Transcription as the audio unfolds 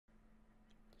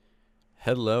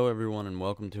Hello everyone and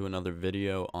welcome to another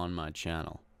video on my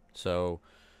channel. So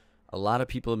a lot of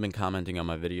people have been commenting on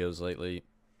my videos lately,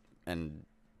 and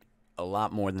a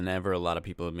lot more than ever a lot of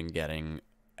people have been getting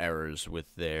errors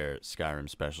with their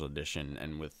Skyrim Special Edition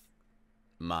and with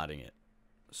modding it.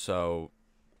 So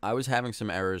I was having some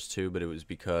errors too, but it was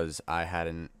because I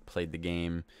hadn't played the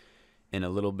game in a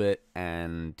little bit,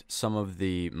 and some of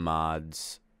the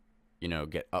mods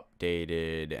get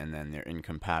updated and then they're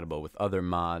incompatible with other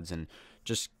mods. And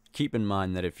just keep in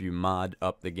mind that if you mod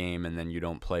up the game and then you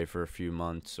don't play for a few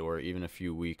months or even a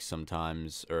few weeks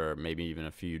sometimes, or maybe even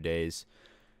a few days,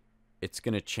 it's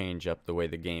going to change up the way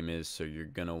the game is. So you're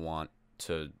going to want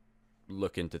to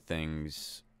look into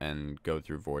things and go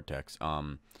through Vortex.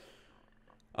 I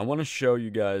want to show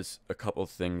you guys a couple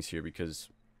things here because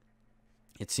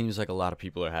it seems like a lot of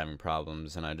people are having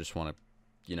problems, and I just want to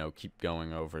keep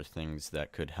going over things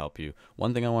that could help you.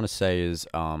 One thing I want to say is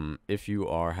if you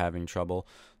are having trouble,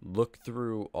 look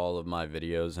through all of my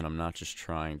videos, and I'm not just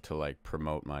trying to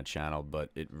promote my channel, but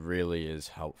it really is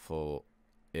helpful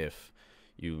if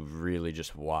you really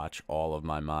just watch all of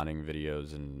my modding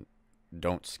videos and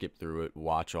don't skip through it.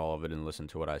 Watch all of it and listen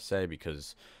to what I say,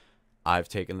 because I've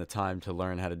taken the time to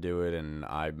learn how to do it, and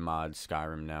I mod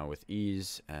Skyrim now with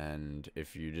ease. And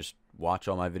if you just watch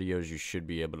all my videos, you should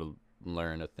be able to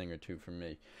learn a thing or two from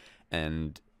me,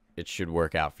 and it should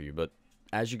work out for you. But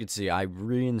as you can see, I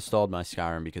reinstalled my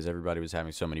Skyrim because everybody was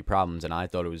having so many problems, and I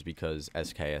thought it was because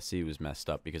SKSE was messed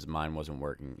up because mine wasn't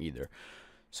working either.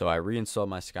 So I reinstalled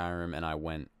my Skyrim and I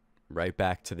went right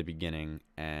back to the beginning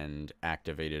and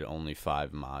activated only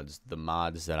 5 mods. The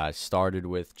mods that I started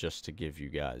with, just to give you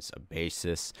guys a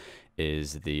basis,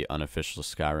 is the unofficial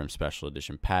Skyrim Special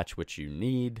Edition patch, which you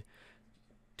need.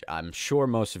 I'm sure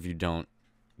most of you don't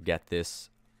get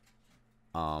this,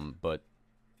 but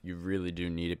you really do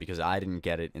need it, because I didn't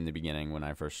get it in the beginning when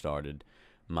I first started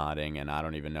modding, and I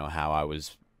don't even know how I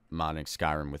was modding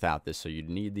Skyrim without this. So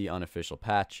you'd need the unofficial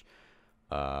patch.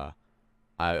 I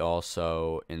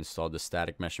also installed the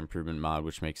static mesh improvement mod,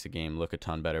 which makes the game look a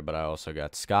ton better, but I also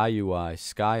got Sky UI,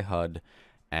 Sky HUD,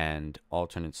 and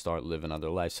alternate start, live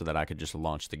another life, so that I could just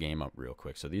launch the game up real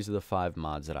quick. So these are the 5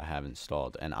 mods that I have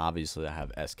installed, and obviously I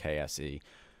have SKSE.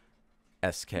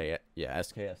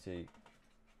 SKSE.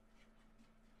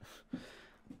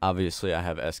 Obviously, I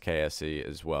have SKSE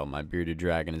as well. My bearded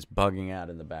dragon is bugging out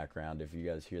in the background. If you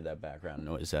guys hear that background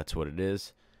noise, that's what it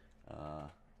is.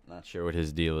 Not sure what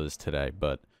his deal is today,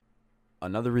 but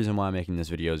another reason why I'm making this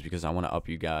video is because I want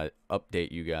to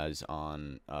update you guys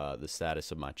on the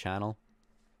status of my channel.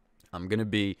 I'm gonna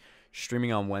be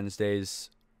streaming on Wednesdays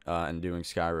and doing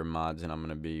Skyrim mods, and I'm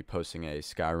gonna be posting a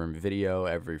Skyrim video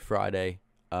every Friday.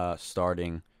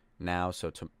 Starting now. So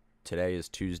today is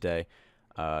Tuesday,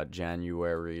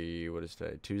 January, what is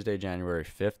today? Tuesday, January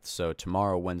 5th. So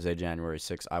tomorrow, Wednesday, January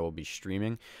 6th, I will be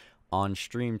streaming. On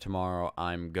stream tomorrow,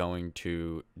 I'm going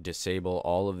to disable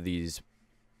all of these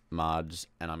mods,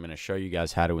 and I'm going to show you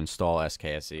guys how to install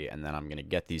SKSE, and then I'm going to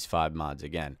get these 5 mods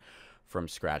again from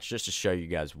scratch, just to show you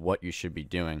guys what you should be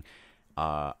doing.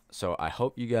 So I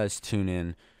hope you guys tune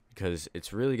in, because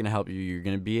it's really going to help you. You're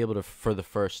going to be able to, for the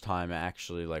first time,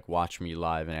 actually watch me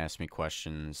live and ask me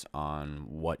questions on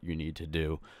what you need to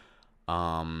do.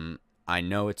 I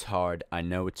know it's hard. I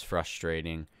know it's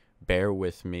frustrating. Bear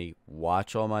with me.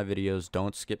 Watch all my videos.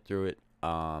 Don't skip through it.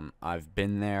 I've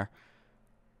been there.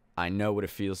 I know what it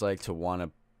feels like to want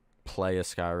to play a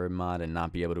Skyrim mod and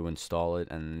not be able to install it,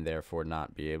 and therefore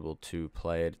not be able to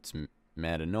play it. It's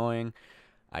mad annoying.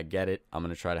 I get it. I'm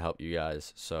going to try to help you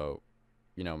guys. So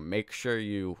make sure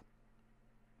you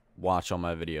watch all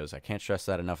my videos. I can't stress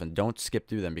that enough, and don't skip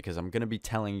through them, because I'm going to be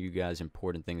telling you guys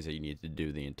important things that you need to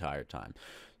do the entire time.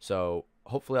 So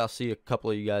hopefully I'll see a couple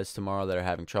of you guys tomorrow that are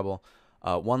having trouble.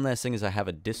 One last thing is I have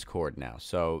a Discord now.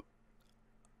 So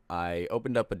I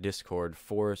opened up a Discord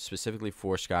specifically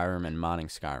for Skyrim and modding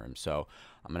Skyrim. So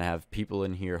I'm going to have people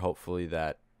in here, hopefully,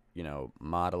 that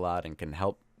mod a lot and can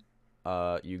help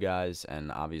you guys.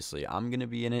 And obviously I'm going to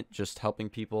be in it, just helping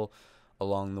people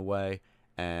along the way,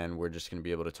 and we're just going to be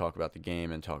able to talk about the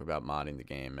game and talk about modding the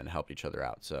game and help each other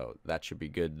out. So that should be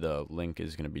good. The link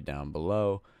is going to be down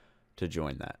below to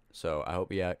join that. So I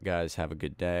hope you guys have a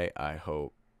good day. I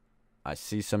hope I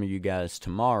see some of you guys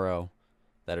tomorrow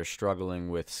that are struggling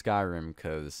with Skyrim,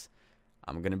 because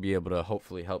I'm going to be able to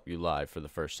hopefully help you live for the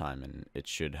first time, and it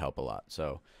should help a lot.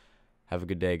 So have a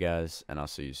good day, guys, and I'll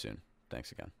see you soon.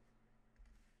 Thanks again.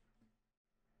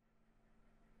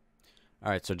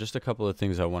 Alright, so just a couple of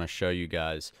things I want to show you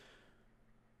guys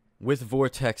with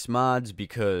Vortex mods,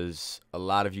 because a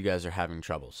lot of you guys are having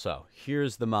trouble. So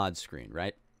here's the mod screen,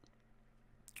 right?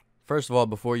 First of all,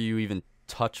 before you even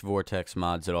touch Vortex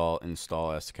mods at all,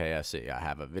 install SKSE. I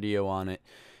have a video on it.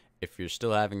 If you're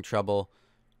still having trouble,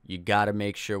 you got to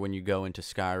make sure when you go into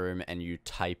Skyrim and you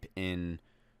type in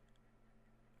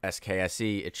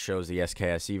SKSE, it shows the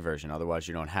SKSE version. Otherwise,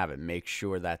 you don't have it. Make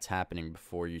sure that's happening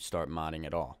before you start modding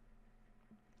at all.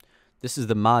 This is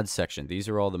the mods section. These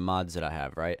are all the mods that I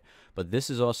have, right? But this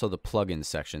is also the plugins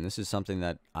section. This is something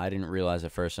that I didn't realize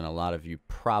at first, and a lot of you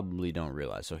probably don't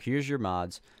realize. So here's your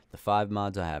mods, the 5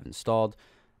 mods I have installed.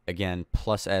 Again,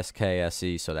 plus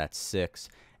SKSE, so that's 6.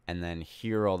 And then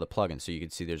here are all the plugins. So you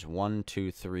can see there's 1,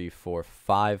 2, 3, 4,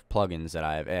 5 plugins that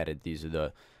I have added. These are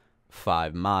the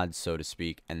 5 mods, so to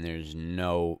speak, and there's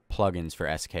no plugins for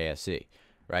SKSE,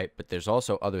 right? But there's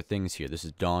also other things here. This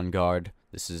is Dawn Guard.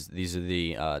 These are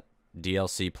the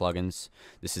DLC plugins.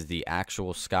 This is the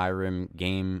actual Skyrim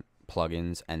game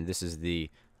plugins, and this is the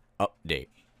update,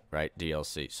 right?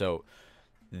 DLC. So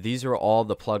these are all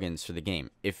the plugins for the game.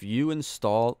 If you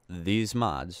install these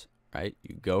mods, right,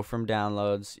 you go from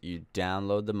downloads, you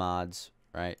download the mods,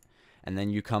 right, and then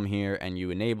you come here and you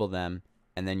enable them,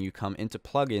 and then you come into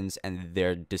plugins and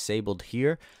they're disabled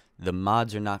here, the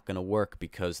mods are not going to work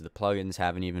because the plugins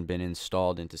haven't even been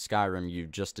installed into Skyrim.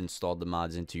 You've just installed the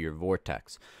mods into your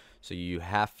Vortex. So you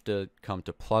have to come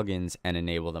to plugins and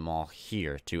enable them all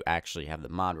here to actually have the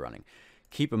mod running.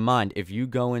 Keep in mind, if you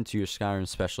go into your Skyrim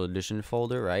Special Edition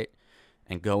folder, right,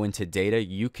 and go into data,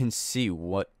 you can see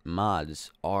what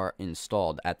mods are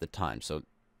installed at the time. So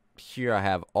here I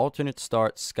have Alternate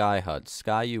Start, Sky HUD,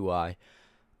 Sky UI,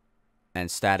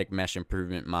 and Static Mesh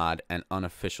Improvement mod, and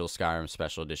unofficial Skyrim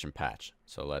Special Edition patch.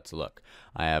 So let's look.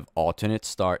 I have Alternate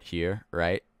Start here,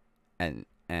 right, and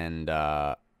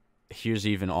here's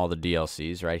even all the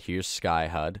DLCs, right? Here's Sky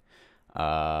HUD.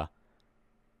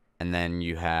 And then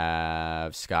you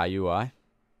have Sky UI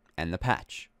and the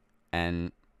patch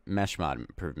and Mesh Mod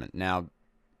Improvement. Now,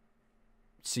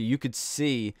 see, you could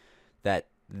see that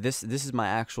this is my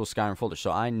actual Skyrim folder.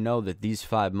 So I know that these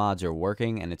 5 mods are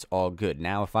working and it's all good.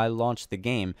 Now, if I launch the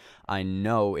game, I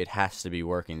know it has to be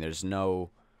working. There's no,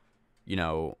 you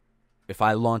know, if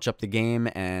I launch up the game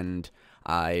and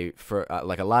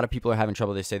like a lot of people are having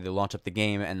trouble, they say they launch up the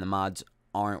game and the mods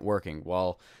aren't working.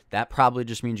 Well, that probably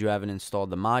just means you haven't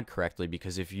installed the mod correctly,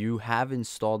 because if you have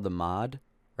installed the mod,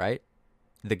 right,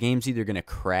 the game's either going to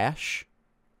crash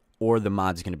or the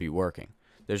mod's going to be working.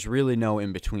 There's really no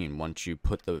in between once you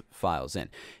put the files in.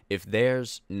 If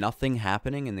there's nothing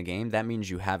happening in the game, that means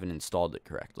you haven't installed it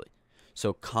correctly.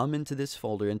 So come into this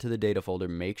folder, into the data folder,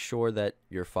 make sure that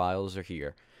your files are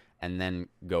here, and then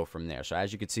go from there. So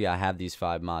as you can see, I have these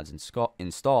 5 mods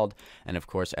installed, and of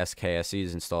course SKSE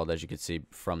is installed, as you can see,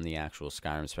 from the actual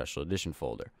Skyrim Special Edition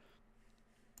folder.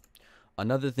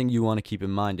 Another thing you want to keep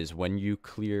in mind is when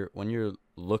you're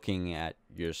looking at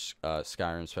your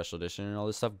Skyrim Special Edition and all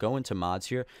this stuff, go into mods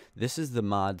here. This is the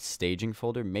mod staging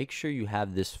folder. Make sure you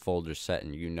have this folder set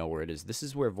and you know where it is. This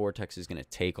is where Vortex is going to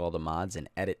take all the mods and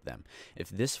edit them. If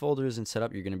this folder isn't set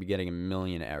up, you're going to be getting a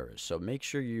million errors. So make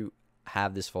sure you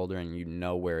have this folder and you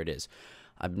know where it is.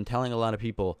 I've been telling a lot of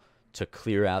people to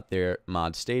clear out their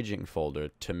mod staging folder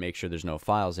to make sure there's no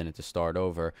files in it to start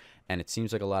over, and it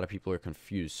seems like a lot of people are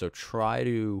confused. So try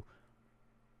to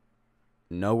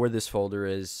know where this folder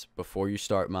is before you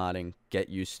start modding. Get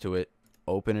used to it.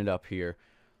 Open it up here.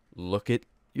 Look at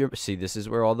see, this is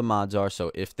where all the mods are,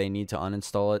 so if they need to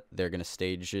uninstall it, they're going to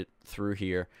stage it through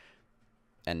here,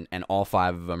 and all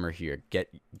 5 of them are here. Get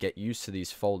used to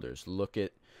these folders. Look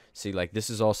at, see, like this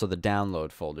is also the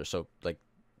download folder. So like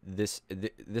this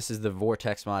is the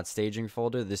Vortex mod staging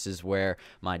folder. This is where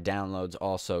my downloads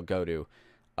also go to,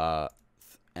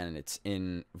 and it's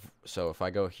in. So if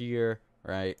I go here,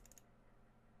 right,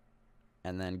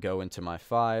 and then go into my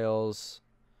files,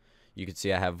 you can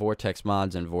see I have Vortex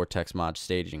mods and Vortex mod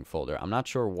staging folder. I'm not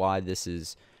sure why this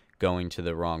is going to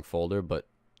the wrong folder, but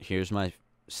here's my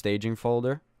staging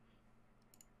folder.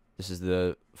 This is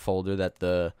the folder that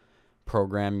the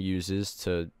program uses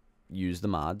to use the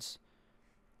mods.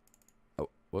 Oh,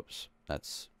 whoops,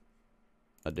 that's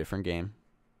a different game.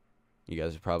 You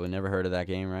guys have probably never heard of that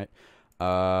game, right?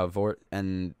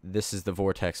 And this is the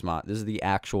Vortex mod. This is the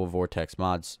actual Vortex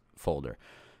mods folder.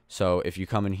 So if you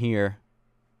come in here,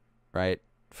 right,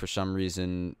 for some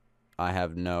reason I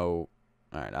have no,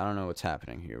 all right, I don't know what's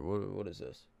happening here. What is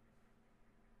this?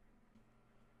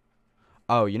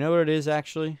 Oh, you know what it is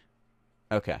actually?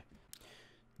 Okay.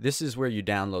 This is where you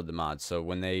download the mods. So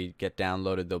when they get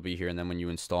downloaded, they'll be here, and then when you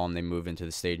install them, they move into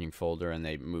the staging folder and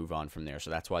they move on from there.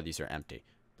 So that's why these are empty.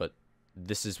 But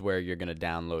this is where you're going to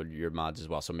download your mods as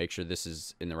well. So make sure this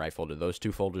is in the right folder. Those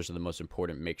 2 folders are the most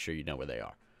important. Make sure you know where they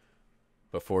are.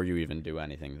 before you even do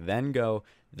anything.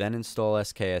 Then install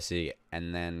SKSE,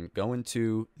 and then go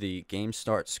into the game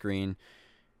start screen,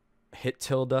 hit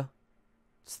tilde.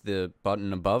 It's the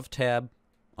button above tab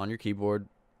on your keyboard,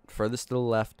 furthest to the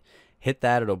left. Hit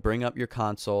that, it'll bring up your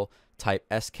console, type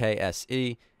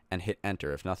SKSE, and hit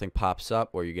enter. If nothing pops up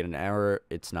or you get an error,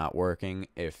 it's not working.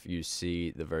 If you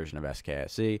see the version of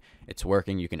SKSE, it's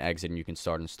working. You can exit and you can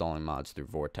start installing mods through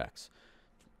Vortex.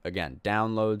 Again,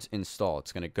 downloads, install.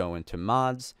 It's going to go into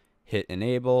mods, hit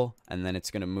enable, and then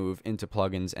it's going to move into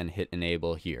plugins and hit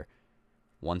enable here.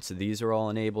 Once these are all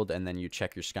enabled, and then you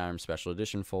check your Skyrim Special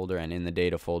Edition folder, and in the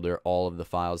data folder, all of the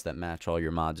files that match all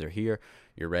your mods are here.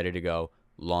 You're ready to go.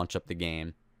 Launch up the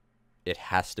game. It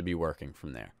has to be working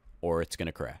from there, or it's going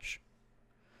to crash.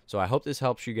 So I hope this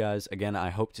helps you guys. Again, I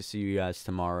hope to see you guys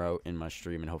tomorrow in my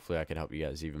stream, and hopefully I can help you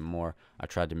guys even more. I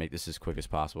tried to make this as quick as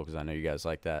possible because I know you guys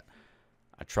like that.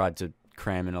 I tried to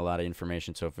cram in a lot of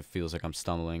information, so if it feels like I'm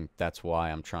stumbling, that's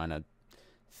why I'm trying to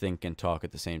think and talk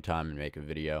at the same time and make a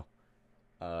video.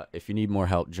 If you need more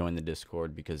help, join the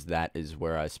Discord, because that is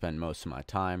where I spend most of my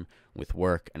time with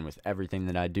work and with everything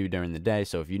that I do during the day.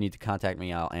 So if you need to contact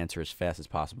me, I'll answer as fast as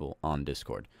possible on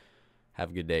Discord. Have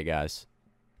a good day, guys.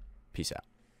 Peace out.